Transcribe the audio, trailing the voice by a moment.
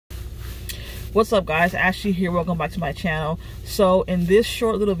What's up, guys? Ashley here. Welcome back to my channel. So in this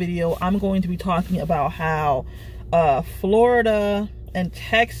short little video, I'm going to be talking about how Florida and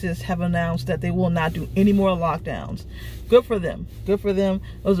Texas have announced that they will not do any more lockdowns. Good for them. Good for them.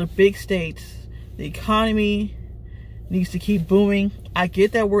 Those are big states. The economy needs to keep booming. I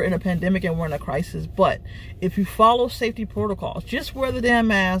get that we're in a pandemic and we're in a crisis, but if you follow safety protocols, just wear the damn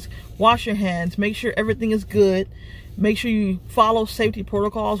mask, wash your hands, make sure everything is good, make sure you follow safety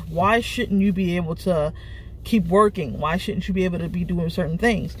protocols. Why shouldn't you be able to keep working? Why shouldn't you be able to be doing certain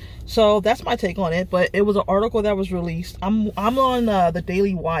things? So that's my take on it. But it was an article that was released. I'm on the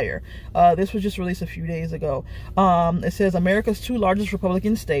Daily Wire. This was just released a few days ago. It says America's two largest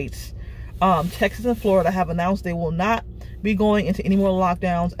Republican states, Texas and Florida, have announced they will not be going into any more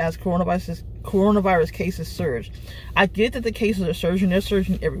lockdowns as coronavirus cases surge. I get that the cases are surging. They're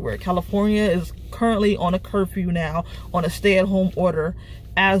surging everywhere. California is currently on a curfew now, on a stay-at-home order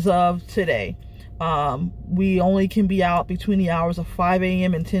as of today. We only can be out between the hours of 5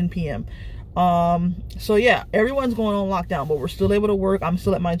 a.m. and 10 p.m. So yeah, everyone's going on lockdown, but we're still able to work. I'm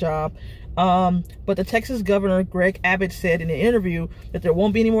still at my job. But the Texas governor, Greg Abbott, said in an interview that there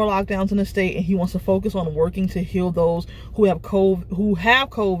won't be any more lockdowns in the state, and he wants to focus on working to heal those who have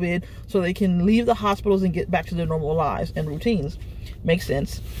COVID so they can leave the hospitals and get back to their normal lives and routines. Makes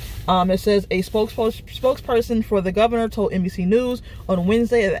sense. It says a spokesperson for the governor told NBC News on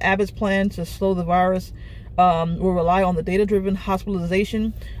Wednesday that Abbott's plan to slow the virus will rely on the data-driven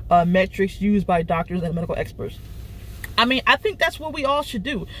hospitalization metrics used by doctors and medical experts. I mean, I think that's what we all should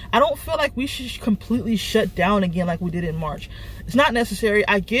do. I don't feel like we should completely shut down again like we did in March. It's not necessary.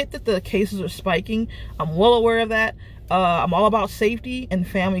 I get that the cases are spiking. I'm well aware of that. I'm all about safety, and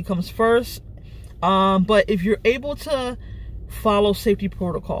family comes first. But if you're able to follow safety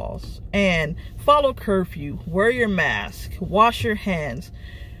protocols and follow curfew, wear your mask, wash your hands,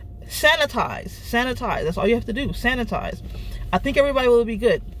 sanitize. That's all you have to do. Sanitize. I think everybody will be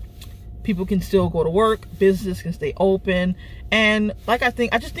good. People can still go to work, businesses can stay open, and I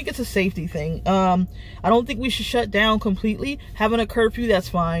just think it's a safety thing. I don't think we should shut down completely. Having a curfew, that's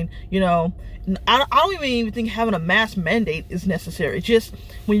fine. You know, I don't even think having a mask mandate is necessary. Just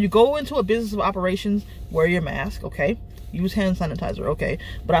when you go into a business of operations, wear your mask, okay? Use hand sanitizer, okay?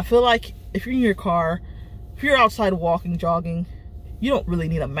 But I feel like if you're in your car, if you're outside walking, jogging, you don't really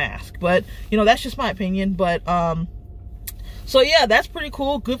need a mask. But, you know, that's just my opinion. But, so yeah, that's pretty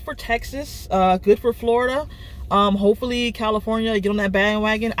cool. Good for Texas. Good for Florida. Hopefully California get on that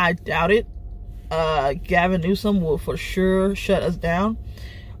bandwagon. I doubt it. Gavin Newsom will for sure shut us down.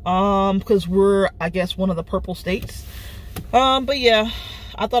 Because we're, I guess, one of the purple states. But yeah,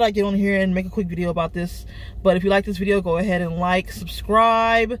 I thought I'd get on here and make a quick video about this. But if you like this video, go ahead and like,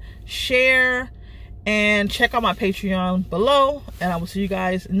 subscribe, share, and check out my Patreon below. And I will see you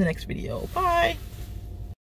guys in the next video. Bye.